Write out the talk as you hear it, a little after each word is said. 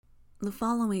The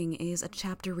following is a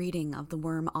chapter reading of the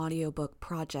Worm audiobook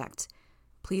project.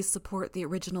 Please support the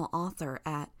original author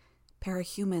at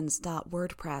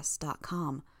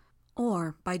parahumans.wordpress.com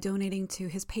or by donating to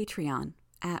his Patreon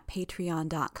at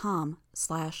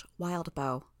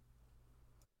patreon.com/wildbow.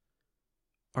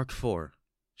 Arc 4,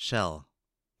 Shell,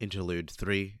 Interlude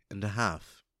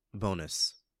 3.5,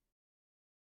 Bonus.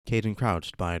 Caden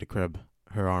crouched by the crib,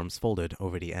 her arms folded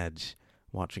over the edge,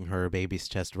 watching her baby's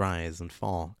chest rise and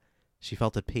fall. She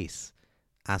felt at peace.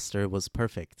 Aster was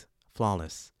perfect,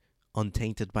 flawless,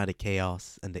 untainted by the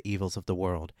chaos and the evils of the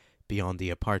world beyond the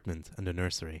apartment and the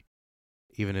nursery.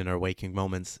 Even in her waking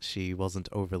moments, she wasn't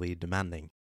overly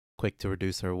demanding, quick to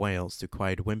reduce her wails to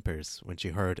quiet whimpers when she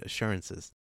heard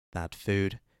assurances that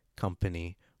food,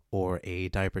 company, or a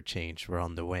diaper change were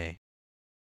on the way.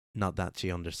 Not that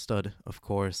she understood, of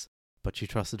course, but she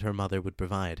trusted her mother would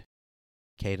provide.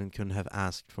 Caden couldn't have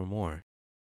asked for more.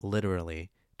 Literally,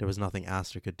 there was nothing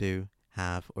Aster could do,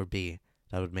 have, or be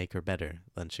that would make her better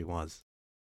than she was.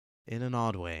 In an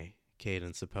odd way,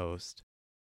 Caden supposed,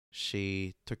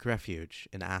 she took refuge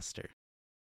in Aster.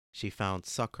 She found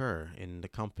succor in the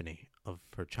company of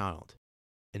her child,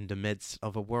 in the midst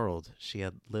of a world she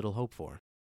had little hope for.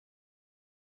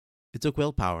 It took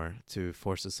willpower to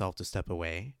force herself to step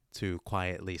away, to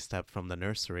quietly step from the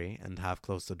nursery and have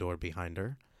closed the door behind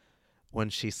her. When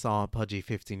she saw pudgy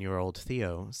 15-year-old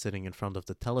Theo sitting in front of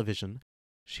the television,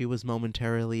 she was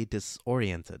momentarily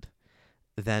disoriented.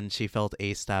 Then she felt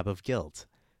a stab of guilt.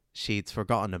 She'd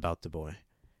forgotten about the boy,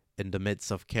 in the midst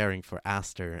of caring for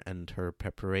Aster and her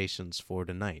preparations for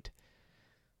the night.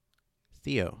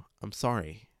 "Theo, I'm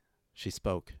sorry," she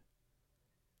spoke.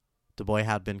 The boy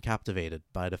had been captivated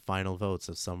by the final votes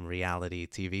of some reality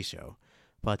TV show,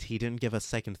 but he didn't give a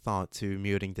second thought to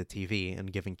muting the TV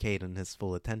and giving Caden his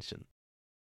full attention.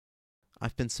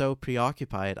 "I've been so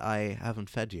preoccupied I haven't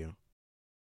fed you."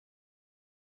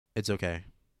 "It's okay,"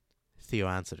 Theo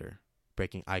answered her,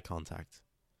 breaking eye contact.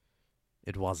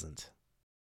 It wasn't.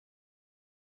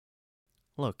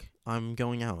 "Look, I'm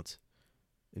going out."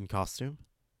 "In costume?"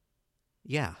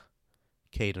 "Yeah,"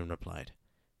 Caden replied.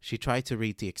 She tried to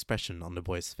read the expression on the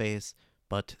boy's face,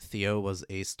 but Theo was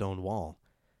a stone wall.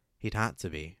 He'd had to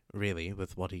be, really,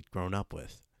 with what he'd grown up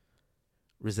with.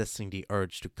 Resisting the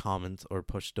urge to comment or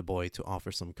push the boy to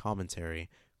offer some commentary,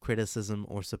 criticism,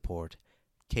 or support,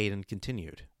 Caden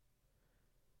continued.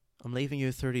 "I'm leaving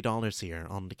you $30 here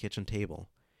on the kitchen table.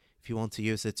 If you want to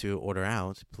use it to order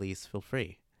out, please feel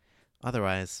free.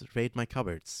 Otherwise, raid my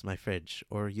cupboards, my fridge,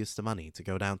 or use the money to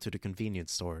go down to the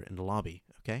convenience store in the lobby,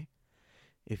 okay?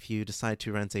 If you decide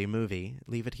to rent a movie,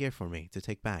 leave it here for me to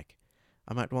take back.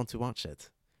 I might want to watch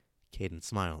it." Caden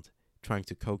smiled, trying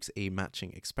to coax a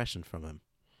matching expression from him.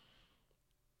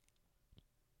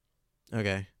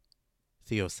 "Okay,"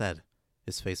 Theo said,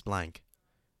 his face blank.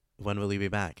 "When will you be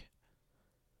back?"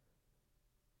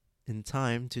 "In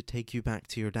time to take you back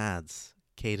to your dad's,"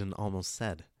 Caden almost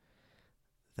said.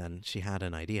 Then she had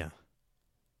an idea.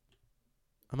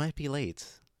 "I might be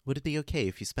late. Would it be okay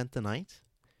if you spent the night?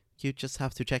 You'd just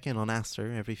have to check in on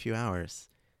Aster every few hours.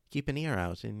 Keep an ear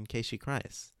out in case she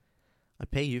cries. I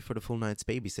pay you for the full night's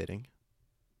babysitting."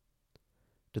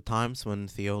 The times when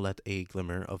Theo let a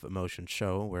glimmer of emotion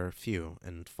show were few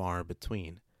and far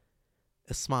between.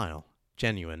 A smile,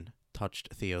 genuine,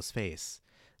 touched Theo's face,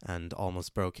 and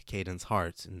almost broke Caden's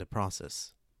heart in the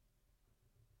process.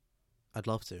 "I'd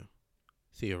love to,"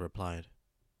 Theo replied,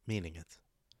 meaning it.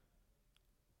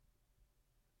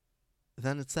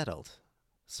 Then it settled.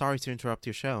 "Sorry to interrupt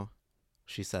your show,"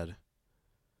 she said.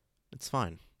 "It's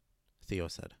fine," Theo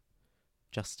said.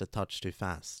 Just a touch too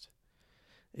fast.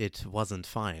 It wasn't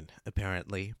fine,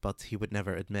 apparently, but he would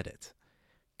never admit it.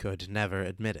 Could never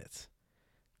admit it.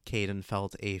 Caden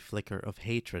felt a flicker of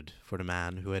hatred for the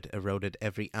man who had eroded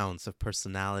every ounce of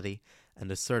personality and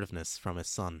assertiveness from his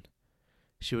son.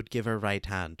 She would give her right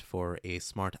hand for a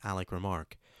smart aleck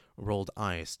remark, rolled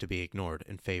eyes to be ignored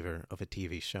in favor of a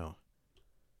TV show.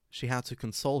 She had to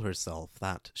console herself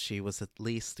that she was at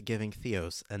least giving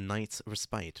Theos a night's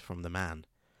respite from the man.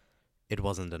 It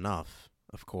wasn't enough,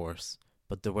 of course,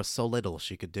 but there was so little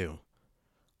she could do.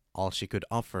 All she could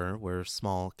offer were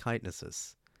small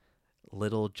kindnesses.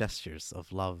 Little gestures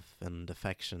of love and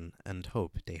affection and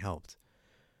hope they helped.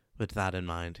 With that in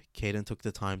mind, Caden took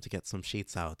the time to get some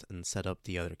sheets out and set up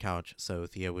the other couch so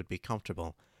Theo would be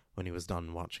comfortable when he was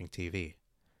done watching TV.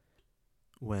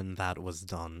 When that was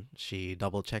done, she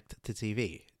double-checked the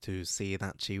TV to see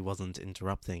that she wasn't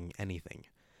interrupting anything,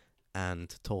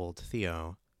 and told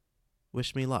Theo,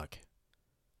 "Wish me luck."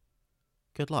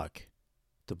 "Good luck,"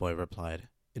 the boy replied,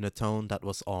 in a tone that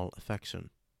was all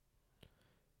affection.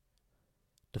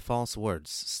 The false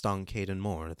words stung Caden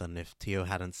more than if Theo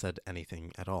hadn't said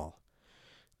anything at all.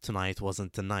 Tonight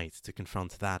wasn't the night to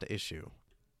confront that issue.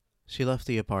 She left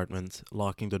the apartment,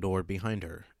 locking the door behind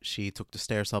her. She took the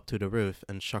stairs up to the roof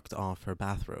and shucked off her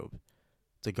bathrobe.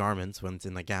 The garment went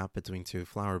in a gap between two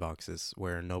flower boxes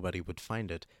where nobody would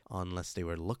find it unless they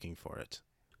were looking for it.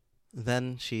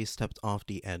 Then she stepped off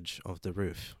the edge of the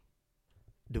roof.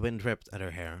 The wind ripped at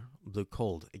her hair, blew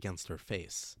cold against her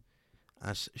face.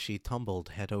 As she tumbled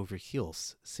head over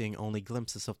heels, seeing only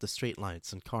glimpses of the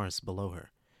streetlights and cars below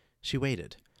her, she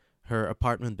waited. Her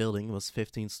apartment building was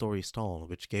 15 stories tall,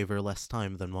 which gave her less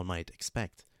time than one might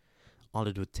expect. All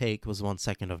it would take was 1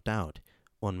 second of doubt,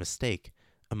 one mistake,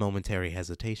 a momentary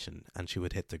hesitation, and she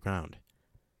would hit the ground.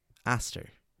 Aster.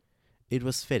 It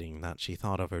was fitting that she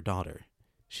thought of her daughter.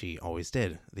 She always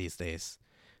did, these days.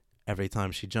 Every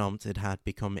time she jumped, it had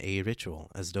become a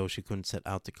ritual, as though she couldn't set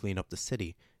out to clean up the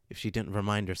city if she didn't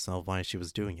remind herself why she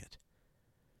was doing it.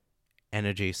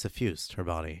 Energy suffused her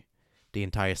body. The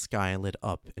entire sky lit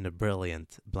up in a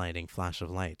brilliant, blinding flash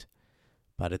of light.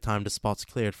 By the time the spots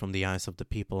cleared from the eyes of the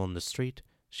people on the street,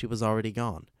 she was already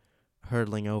gone,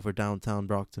 hurtling over downtown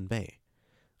Brockton Bay,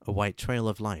 a white trail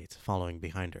of light following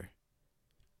behind her.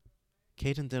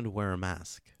 Caden didn't wear a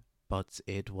mask, but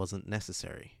it wasn't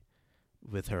necessary.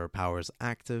 With her powers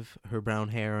active, her brown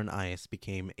hair and eyes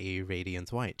became a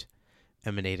radiant white,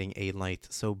 emanating a light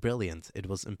so brilliant it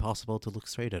was impossible to look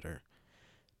straight at her.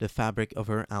 The fabric of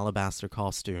her alabaster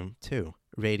costume, too,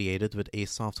 radiated with a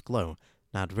soft glow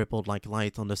that rippled like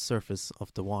light on the surface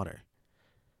of the water.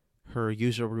 Her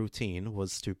usual routine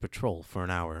was to patrol for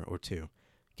an hour or two,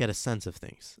 get a sense of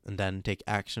things, and then take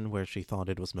action where she thought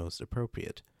it was most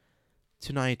appropriate.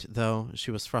 Tonight, though, she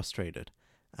was frustrated,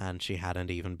 and she hadn't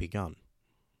even begun.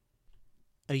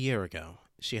 A year ago,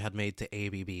 she had made the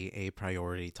ABB a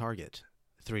priority target,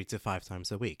 3 to 5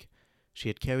 times a week. She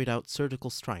had carried out surgical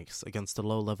strikes against the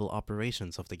low-level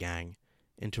operations of the gang,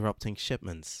 interrupting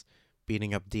shipments,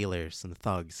 beating up dealers and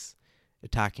thugs,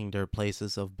 attacking their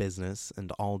places of business,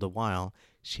 and all the while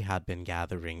she had been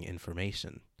gathering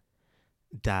information.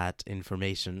 That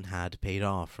information had paid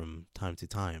off from time to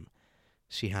time.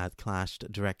 She had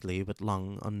clashed directly with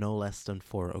Lung on no less than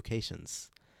 4 occasions,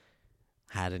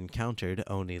 had encountered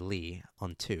only Lee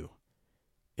on 2.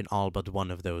 In all but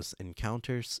one of those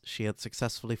encounters, she had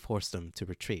successfully forced them to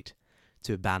retreat,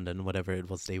 to abandon whatever it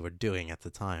was they were doing at the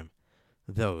time.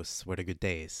 Those were the good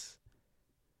days.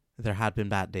 There had been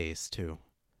bad days, too.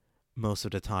 Most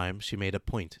of the time, she made a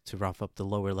point to rough up the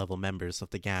lower-level members of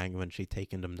the gang when she'd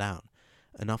taken them down,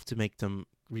 enough to make them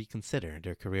reconsider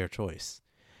their career choice,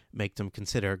 make them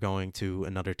consider going to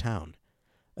another town.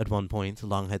 At one point,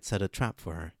 Long had set a trap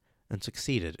for her, and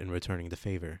succeeded in returning the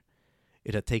favor.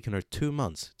 It had taken her 2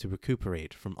 months to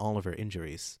recuperate from all of her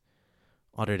injuries.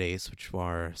 Other days, which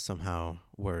were somehow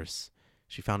worse,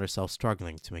 she found herself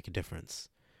struggling to make a difference,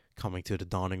 coming to the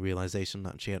dawning realization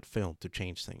that she had failed to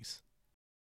change things.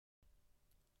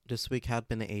 This week had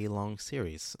been a long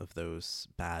series of those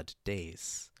bad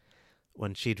days.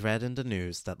 When she'd read in the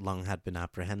news that Lung had been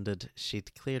apprehended,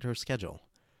 she'd cleared her schedule.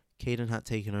 Caden had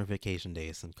taken her vacation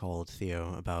days and called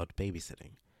Theo about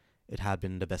babysitting. It had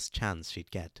been the best chance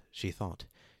she'd get, she thought,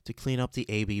 to clean up the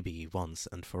ABB once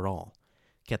and for all,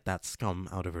 get that scum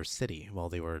out of her city while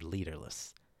they were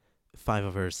leaderless. 5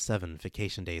 of her 7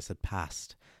 vacation days had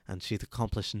passed, and she'd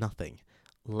accomplished nothing.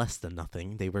 Less than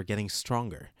nothing, they were getting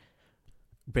stronger.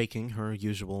 Breaking her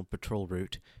usual patrol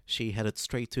route, she headed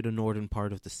straight to the northern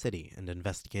part of the city and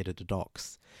investigated the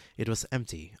docks. It was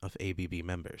empty of ABB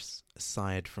members,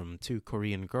 aside from 2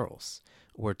 Korean girls,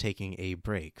 who were taking a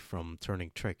break from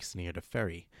turning tricks near the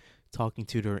ferry, talking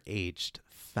to their aged,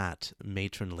 fat,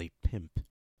 matronly pimp.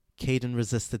 Caden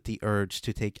resisted the urge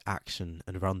to take action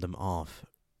and run them off,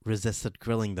 resisted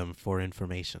grilling them for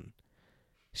information.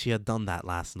 She had done that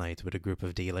last night with a group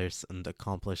of dealers and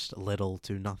accomplished little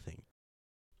to nothing.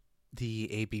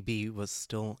 The ABB was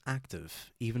still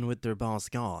active, even with their boss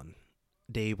gone.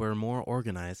 They were more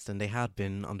organized than they had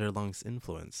been under Lung's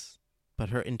influence, but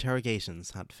her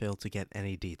interrogations had failed to get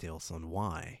any details on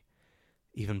why.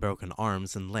 Even broken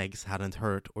arms and legs hadn't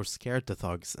hurt or scared the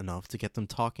thugs enough to get them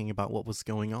talking about what was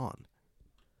going on.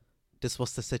 This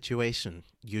was the situation,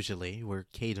 usually, where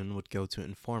Caden would go to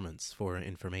informants for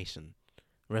information,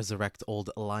 resurrect old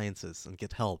alliances and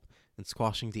get help in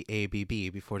squashing the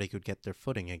ABB before they could get their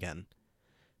footing again.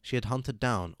 She had hunted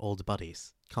down old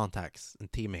buddies, contacts,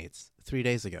 and teammates 3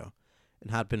 days ago,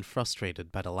 and had been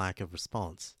frustrated by the lack of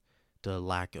response, the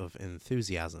lack of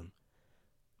enthusiasm.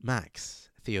 Max,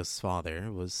 Theo's father,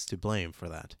 was to blame for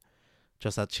that.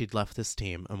 Just that she'd left his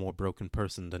team a more broken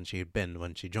person than she had been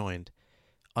when she joined.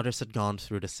 Others had gone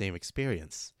through the same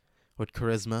experience. With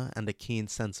charisma and a keen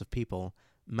sense of people,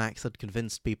 Max had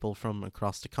convinced people from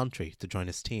across the country to join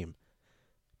his team.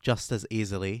 Just as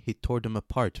easily, he tore them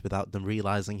apart without them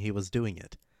realizing he was doing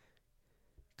it.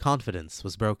 Confidence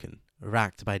was broken,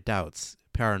 racked by doubts,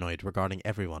 paranoid regarding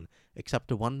everyone except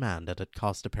the one man that had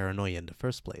caused the paranoia in the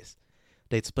first place.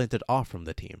 They'd splintered off from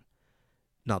the team.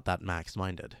 Not that Max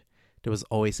minded. There was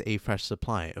always a fresh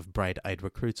supply of bright-eyed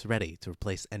recruits ready to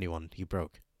replace anyone he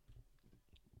broke.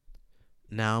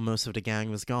 Now most of the gang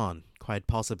was gone, quite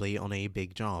possibly on a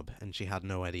big job, and she had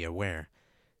no idea where.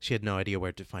 She had no idea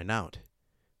where to find out.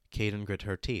 Kaden grit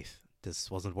her teeth. This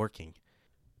wasn't working.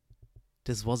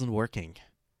 This wasn't working.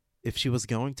 If she was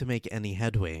going to make any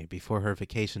headway before her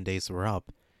vacation days were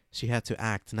up, she had to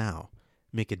act now,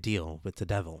 make a deal with the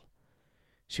devil.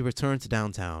 She returned to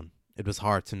downtown. It was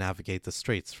hard to navigate the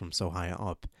streets from so high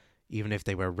up, even if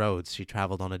they were roads she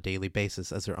traveled on a daily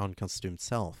basis as her uncostumed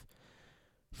self.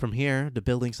 From here, the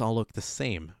buildings all looked the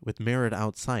same, with mirrored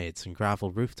outsides and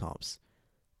gravel rooftops.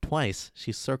 Twice,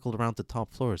 she circled around the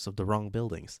top floors of the wrong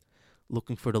buildings,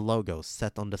 looking for the logo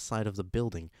set on the side of the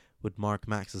building would mark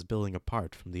Max's building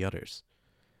apart from the others.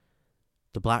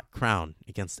 The black crown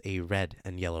against a red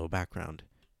and yellow background.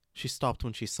 She stopped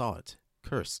when she saw it,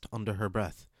 cursed under her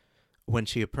breath. When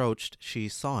she approached, she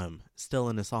saw him, still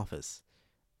in his office.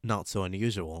 Not so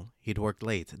unusual, he'd worked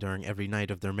late during every night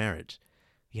of their marriage.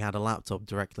 He had a laptop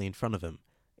directly in front of him,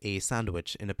 a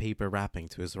sandwich in a paper wrapping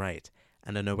to his right,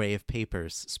 and an array of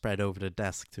papers spread over the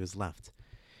desk to his left.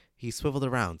 He swiveled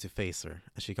around to face her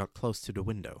as she got close to the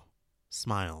window,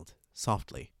 smiled,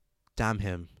 softly. Damn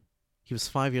him. He was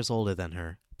 5 years older than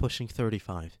her, pushing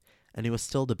 35, and he was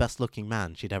still the best-looking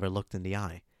man she'd ever looked in the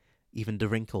eye. Even the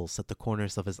wrinkles at the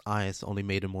corners of his eyes only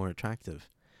made him more attractive.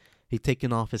 He'd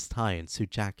taken off his tie and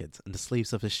suit jacket, and the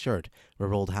sleeves of his shirt were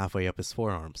rolled halfway up his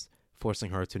forearms,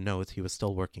 forcing her to note he was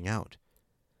still working out.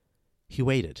 He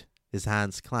waited, his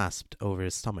hands clasped over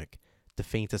his stomach, the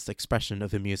faintest expression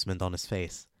of amusement on his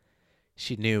face.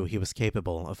 She knew he was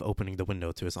capable of opening the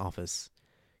window to his office.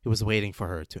 He was waiting for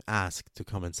her to ask to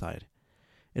come inside.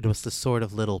 It was the sort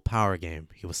of little power game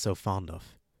he was so fond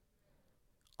of.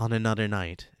 On another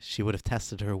night, she would have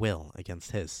tested her will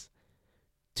against his.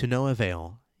 To no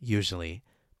avail, usually,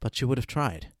 but she would have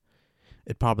tried.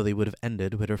 It probably would have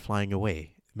ended with her flying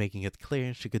away, making it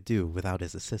clear she could do without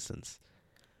his assistance.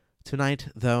 Tonight,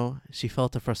 though, she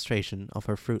felt the frustration of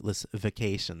her fruitless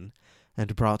vacation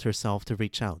and brought herself to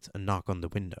reach out and knock on the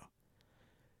window.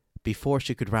 Before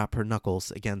she could rap her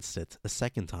knuckles against it a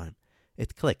second time,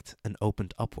 it clicked and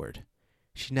opened upward.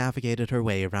 She navigated her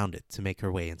way around it to make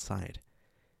her way inside.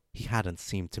 He hadn't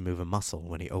seemed to move a muscle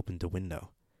when he opened the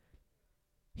window.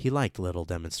 He liked little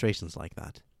demonstrations like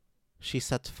that. She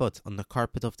set foot on the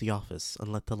carpet of the office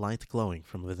and let the light glowing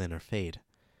from within her fade.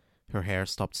 Her hair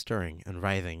stopped stirring and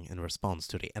writhing in response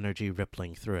to the energy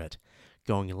rippling through it,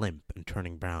 going limp and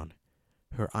turning brown.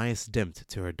 Her eyes dimmed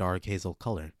to her dark hazel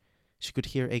color. She could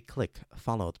hear a click,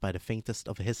 followed by the faintest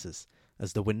of hisses,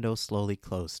 as the window slowly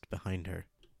closed behind her.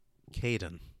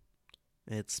 Kaden.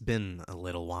 It's been a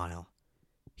little while.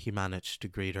 He managed to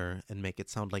greet her and make it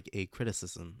sound like a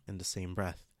criticism in the same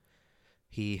breath.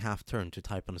 He half-turned to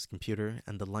type on his computer,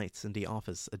 and the lights in the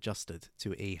office adjusted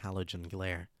to a halogen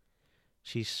glare.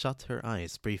 She shut her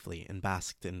eyes briefly and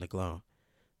basked in the glow,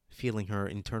 feeling her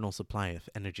internal supply of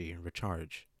energy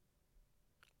recharge.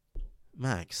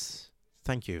 Max,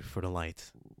 thank you for the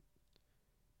light.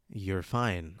 You're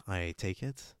fine, I take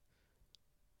it?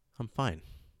 I'm fine.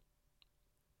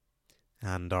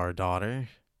 And our daughter?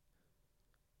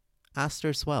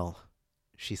 Aster's well,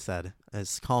 she said,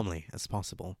 as calmly as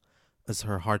possible, as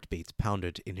her heartbeat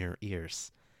pounded in her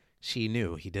ears. She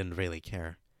knew he didn't really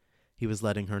care. He was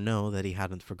letting her know that he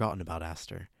hadn't forgotten about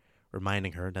Aster,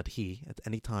 reminding her that he, at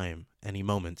any time, any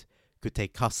moment, could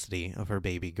take custody of her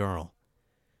baby girl.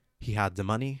 He had the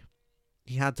money.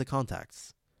 He had the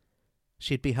contacts.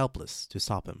 She'd be helpless to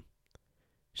stop him.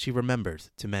 She remembered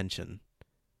to mention,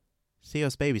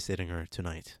 Theo's babysitting her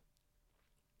tonight.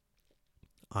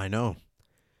 I know.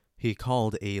 He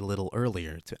called a little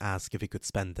earlier to ask if he could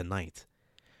spend the night.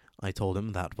 I told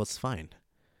him that was fine.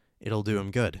 It'll do him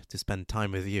good to spend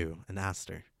time with you and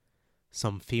Aster.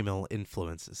 Some female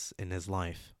influences in his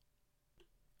life.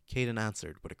 Kaden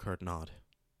answered with a curt nod.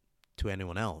 To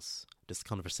anyone else, this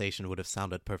conversation would have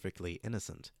sounded perfectly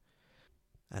innocent.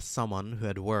 As someone who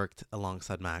had worked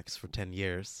alongside Max for 10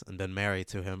 years and been married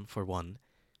to him for one,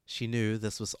 she knew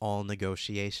this was all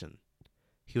negotiation.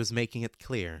 He was making it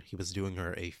clear he was doing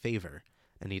her a favor,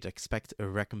 and he'd expect a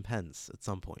recompense at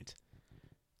some point.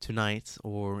 Tonight,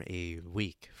 or a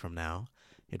week from now,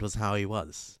 it was how he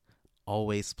was.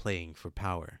 always playing for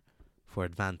power, for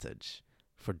advantage,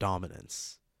 for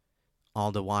dominance.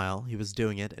 All the while, he was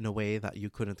doing it in a way that you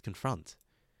couldn't confront.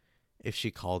 If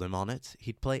she called him on it,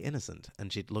 he'd play innocent,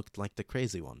 and she'd look like the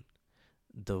crazy one.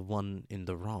 The one in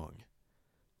the wrong.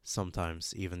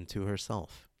 Sometimes even to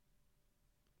herself.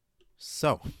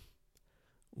 So,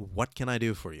 what can I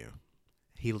do for you?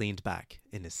 He leaned back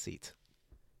in his seat.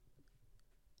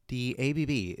 The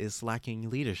ABB is lacking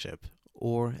leadership,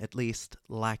 or at least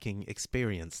lacking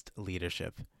experienced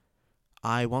leadership.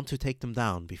 I want to take them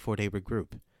down before they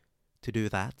regroup. To do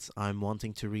that, I'm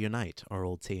wanting to reunite our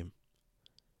old team.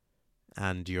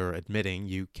 And you're admitting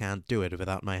you can't do it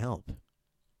without my help?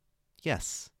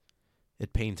 Yes,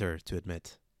 it pained her to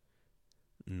admit.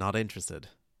 Not interested,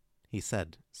 he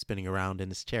said, spinning around in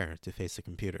his chair to face the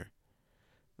computer.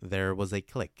 There was a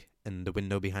click, and the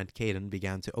window behind Caden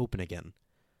began to open again.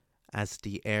 As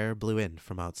the air blew in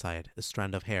from outside, a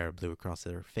strand of hair blew across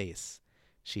her face.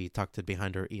 She tucked it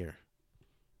behind her ear.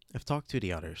 I've talked to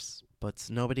the others, but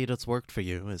nobody that's worked for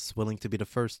you is willing to be the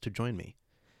first to join me.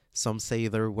 Some say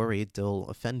they're worried they'll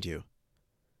offend you.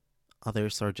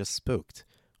 Others are just spooked,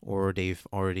 or they've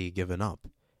already given up.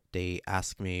 They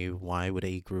ask me why would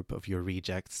a group of your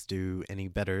rejects do any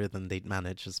better than they'd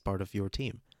manage as part of your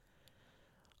team.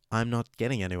 I'm not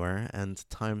getting anywhere, and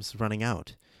time's running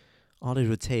out. All it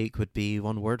would take would be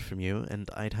one word from you, and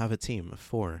I'd have a team of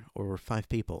 4 or 5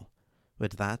 people.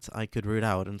 With that, I could root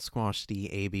out and squash the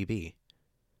ABB.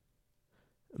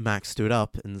 Max stood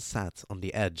up and sat on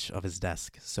the edge of his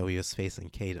desk, so he was facing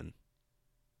Caden.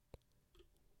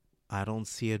 I don't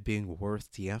see it being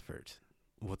worth the effort.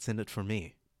 What's in it for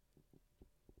me?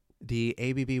 The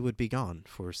ABB would be gone,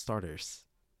 for starters.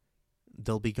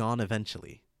 They'll be gone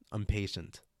eventually. I'm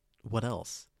patient. What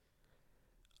else?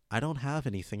 I don't have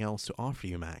anything else to offer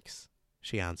you, Max,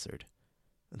 she answered.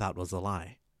 That was a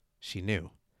lie. She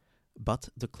knew. But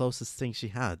the closest thing she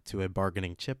had to a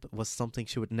bargaining chip was something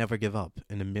she would never give up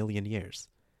in a million years.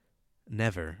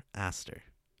 Never asked her.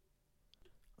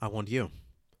 I want you.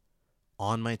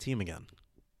 On my team again.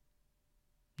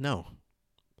 No.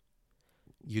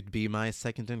 You'd be my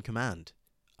second in command.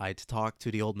 I'd talk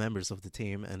to the old members of the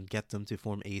team and get them to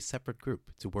form a separate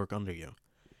group to work under you.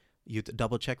 You'd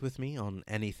double-check with me on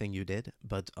anything you did,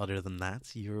 but other than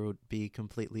that, you'd be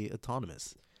completely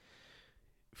autonomous.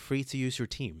 Free to use your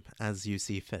team as you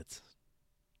see fit.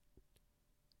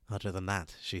 Other than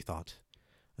that, she thought,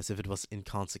 as if it was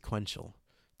inconsequential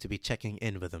to be checking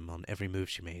in with him on every move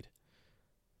she made.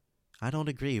 I don't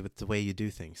agree with the way you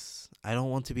do things. I don't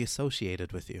want to be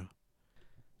associated with you.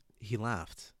 He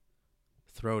laughed.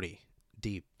 Throaty,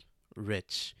 deep,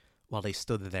 rich, while they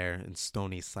stood there in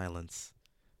stony silence.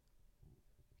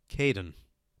 Caden,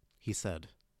 he said,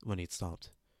 when he'd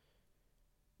stopped.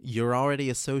 You're already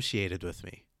associated with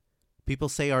me. People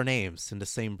say our names in the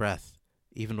same breath,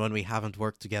 even when we haven't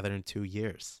worked together in 2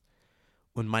 years.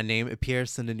 When my name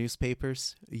appears in the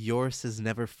newspapers, yours is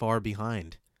never far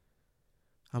behind.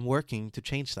 I'm working to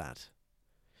change that.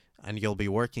 And you'll be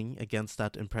working against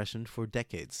that impression for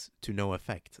decades, to no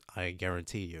effect, I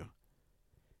guarantee you.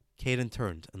 Caden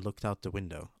turned and looked out the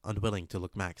window, unwilling to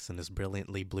look Max in his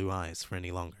brilliantly blue eyes for any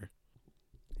longer.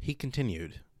 He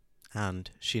continued,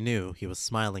 and she knew he was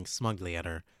smiling smugly at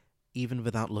her, even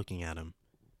without looking at him.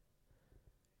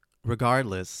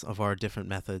 Regardless of our different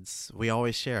methods, we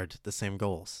always shared the same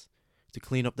goals, to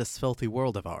clean up this filthy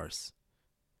world of ours.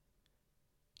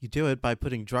 You do it by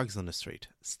putting drugs on the street,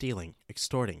 stealing,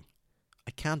 extorting.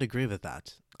 I can't agree with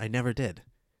that. I never did.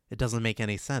 It doesn't make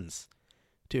any sense.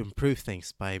 To improve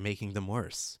things by making them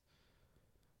worse.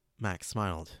 Max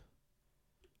smiled.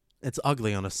 It's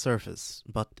ugly on the surface,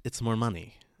 but it's more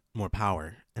money, more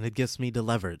power, and it gives me the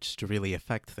leverage to really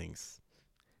affect things.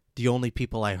 The only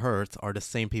people I hurt are the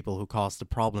same people who caused the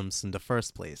problems in the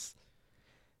first place.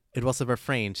 It was a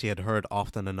refrain she had heard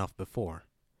often enough before.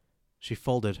 She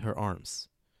folded her arms.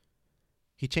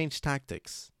 He changed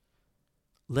tactics.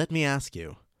 Let me ask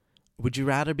you, would you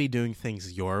rather be doing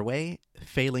things your way,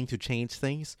 failing to change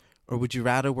things, or would you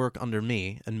rather work under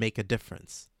me and make a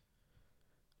difference?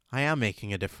 I am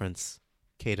making a difference,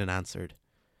 Caden answered.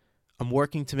 I'm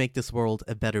working to make this world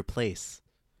a better place.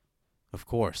 Of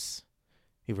course,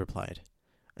 he replied,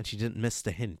 and she didn't miss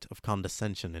the hint of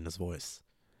condescension in his voice.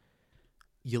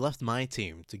 You left my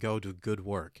team to go do good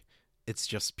work. It's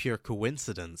just pure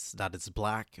coincidence that it's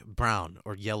black, brown,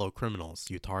 or yellow criminals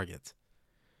you target.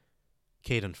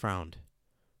 Caden frowned.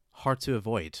 Hard to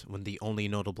avoid when the only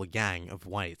notable gang of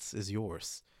whites is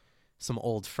yours. Some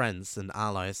old friends and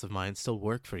allies of mine still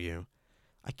work for you.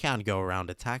 I can't go around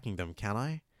attacking them, can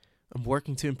I? I'm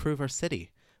working to improve our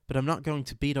city, but I'm not going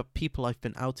to beat up people I've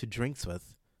been out to drinks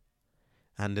with.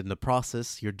 and in the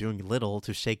process, you're doing little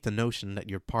to shake the notion that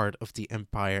you're part of the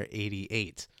Empire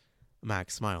 88.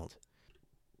 Max smiled.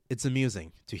 It's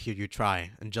amusing to hear you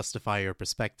try and justify your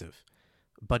perspective,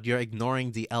 but you're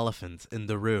ignoring the elephant in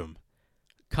the room.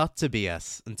 Cut to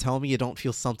BS and tell me you don't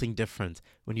feel something different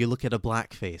when you look at a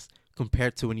black face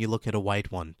compared to when you look at a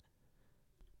white one.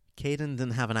 Caden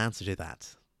didn't have an answer to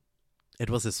that.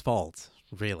 It was his fault,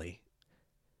 really.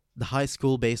 The high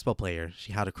school baseball player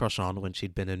she had a crush on when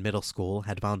she'd been in middle school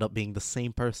had wound up being the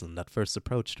same person that first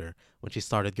approached her when she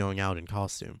started going out in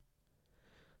costume.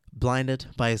 Blinded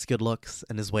by his good looks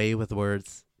and his way with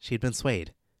words, she'd been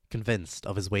swayed, convinced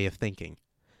of his way of thinking.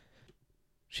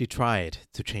 She tried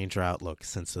to change her outlook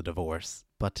since the divorce,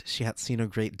 but she had seen a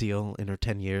great deal in her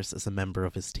 10 years as a member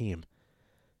of his team.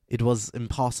 It was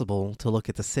impossible to look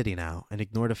at the city now and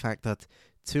ignore the fact that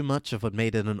too much of what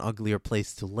made it an uglier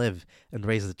place to live and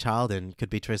raise a child in could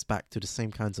be traced back to the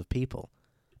same kinds of people.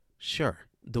 Sure,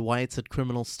 the whites had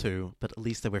criminals too, but at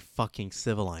least they were fucking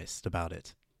civilized about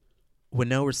it. When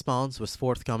no response was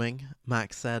forthcoming,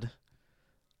 Max said,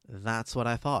 "That's what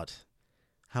I thought.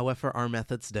 However, our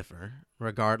methods differ,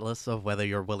 regardless of whether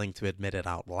you're willing to admit it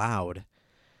out loud.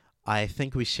 I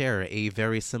think we share a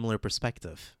very similar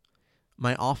perspective.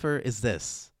 My offer is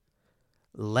this.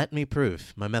 Let me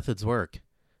prove my methods work.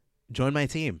 Join my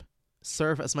team.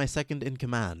 Serve as my second in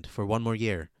command for 1 more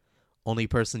year. Only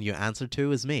person you answer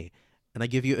to is me, and I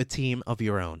give you a team of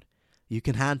your own. You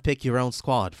can handpick your own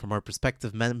squad from our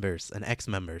prospective members and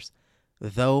ex-members,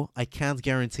 though I can't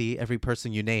guarantee every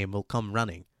person you name will come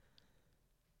running."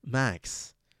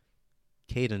 "Max."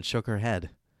 Caden shook her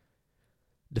head.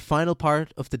 "The final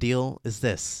part of the deal is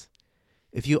this.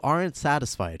 If you aren't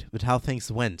satisfied with how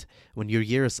things went when your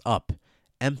year is up,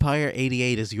 Empire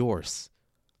 88 is yours.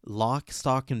 Lock,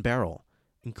 stock, and barrel,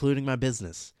 including my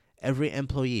business, every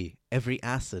employee, every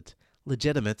asset,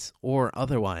 legitimate or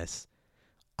otherwise.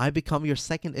 I become your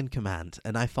second in command,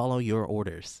 and I follow your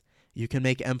orders. You can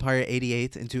make Empire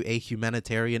 88 into a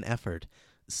humanitarian effort,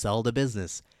 sell the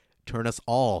business, turn us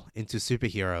all into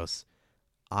superheroes.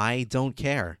 I don't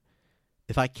care.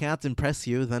 If I can't impress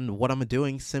you, then what I'm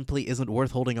doing simply isn't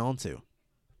worth holding on to."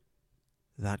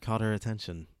 That caught her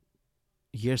attention.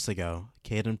 Years ago,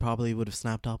 Caden probably would have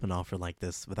snapped up an offer like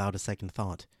this without a second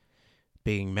thought.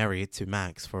 Being married to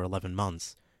Max for 11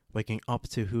 months, waking up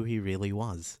to who he really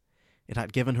was. It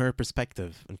had given her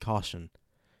perspective and caution.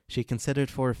 She considered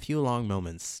for a few long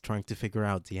moments, trying to figure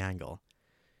out the angle.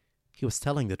 He was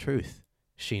telling the truth.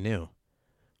 She knew.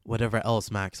 Whatever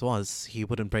else Max was, he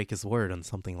wouldn't break his word on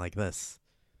something like this.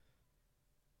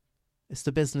 "Is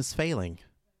the business failing?"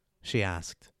 she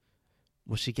asked.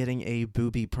 Was she getting a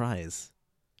booby prize?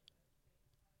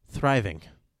 "Thriving.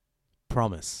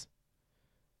 Promise."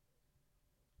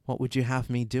 "What would you have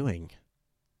me doing?"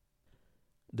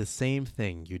 "The same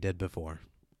thing you did before.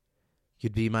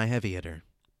 You'd be my heavy hitter,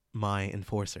 my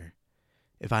enforcer.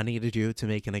 If I needed you to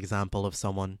make an example of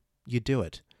someone, you'd do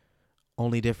it.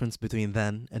 Only difference between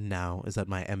then and now is that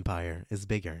my empire is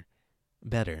bigger,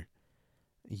 better.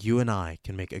 You and I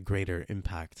can make a greater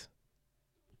impact."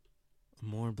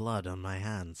 More blood on my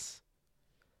hands.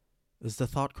 As the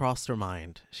thought crossed her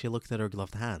mind, she looked at her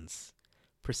gloved hands.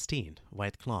 Pristine,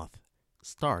 white cloth,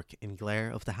 stark in glare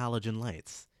of the halogen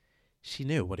lights. She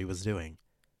knew what he was doing,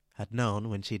 had known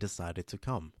when she decided to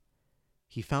come.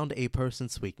 He found a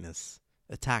person's weakness,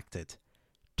 attacked it,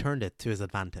 turned it to his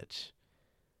advantage.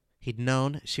 He'd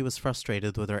known she was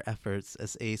frustrated with her efforts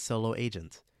as a solo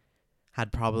agent,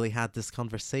 had probably had this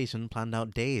conversation planned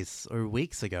out days or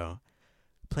weeks ago,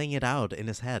 playing it out in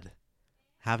his head,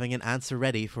 having an answer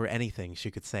ready for anything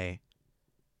she could say.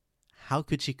 How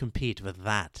could she compete with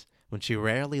that when she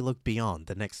rarely looked beyond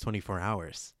the next 24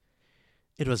 hours?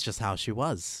 It was just how she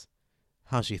was,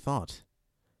 how she thought.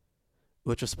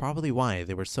 Which was probably why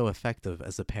they were so effective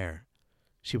as a pair,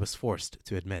 she was forced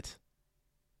to admit.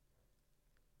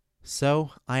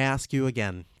 "So, I ask you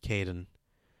again, Caden,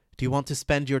 do you want to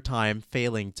spend your time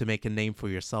failing to make a name for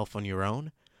yourself on your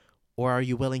own, or are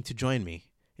you willing to join me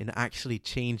in actually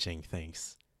changing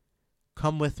things?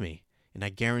 Come with me, and I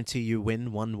guarantee you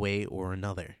win one way or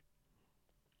another."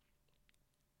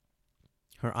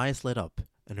 Her eyes lit up,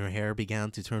 and her hair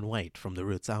began to turn white from the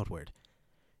roots outward.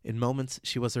 In moments,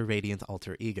 she was her radiant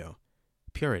alter ego,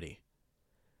 Purity.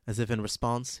 As if in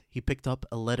response, he picked up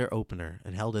a letter opener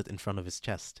and held it in front of his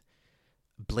chest.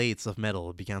 Blades of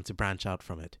metal began to branch out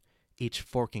from it, each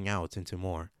forking out into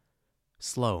more.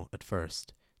 Slow at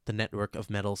first, the network of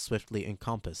metal swiftly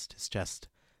encompassed his chest,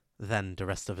 then the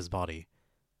rest of his body.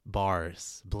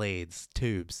 Bars, blades,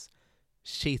 tubes,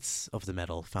 sheaths of the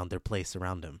metal found their place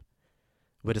around him.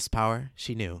 With his power,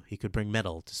 she knew he could bring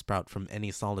metal to sprout from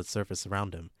any solid surface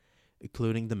around him,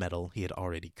 including the metal he had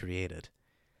already created.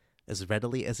 As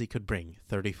readily as he could bring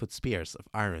 30-foot spears of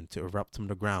iron to erupt from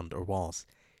the ground or walls,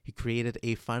 he created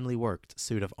a finely worked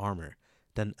suit of armor,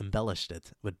 then embellished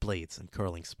it with blades and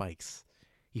curling spikes.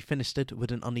 He finished it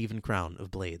with an uneven crown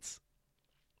of blades.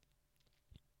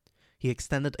 He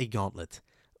extended a gauntlet,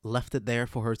 left it there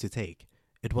for her to take.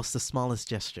 It was the smallest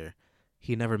gesture.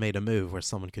 He never made a move where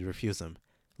someone could refuse him,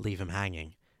 leave him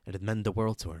hanging, and it meant the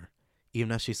world to her,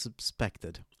 even as she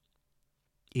suspected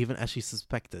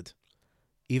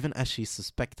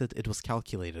it was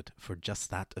calculated for just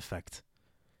that effect.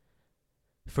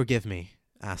 "Forgive me,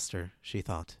 Aster," she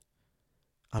thought.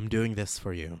 "I'm doing this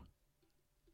for you."